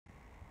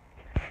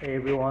Hey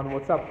everyone,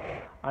 what's up?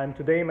 I'm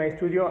today in my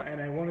studio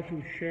and I wanted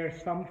to share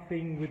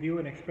something with you,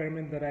 an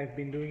experiment that I've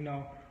been doing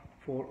now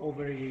for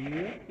over a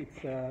year. It's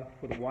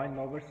for the wine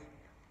lovers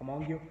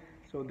among you.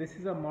 So this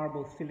is a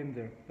marble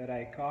cylinder that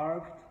I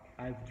carved.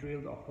 I've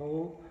drilled a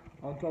hole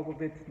on top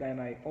of it, then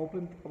I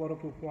opened a bottle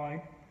of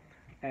wine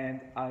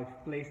and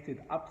I've placed it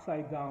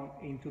upside down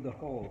into the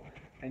hole.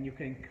 And you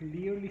can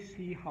clearly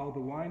see how the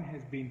wine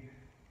has been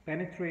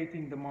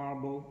penetrating the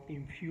marble,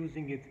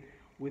 infusing it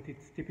with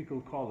its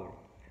typical color.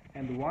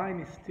 And the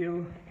wine is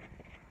still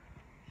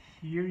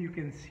here. You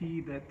can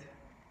see that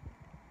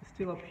it's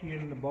still up here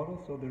in the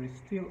bottle, so there is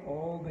still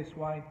all this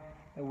wine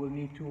that will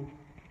need to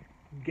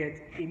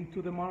get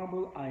into the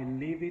marble. I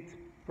leave it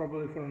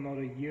probably for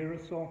another year or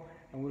so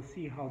and we'll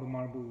see how the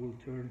marble will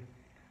turn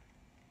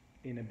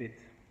in a bit.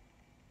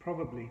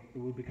 Probably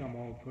it will become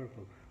all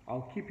purple.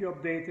 I'll keep you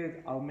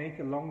updated. I'll make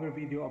a longer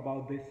video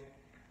about this,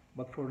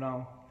 but for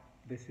now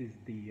this is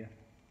the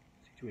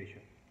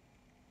situation.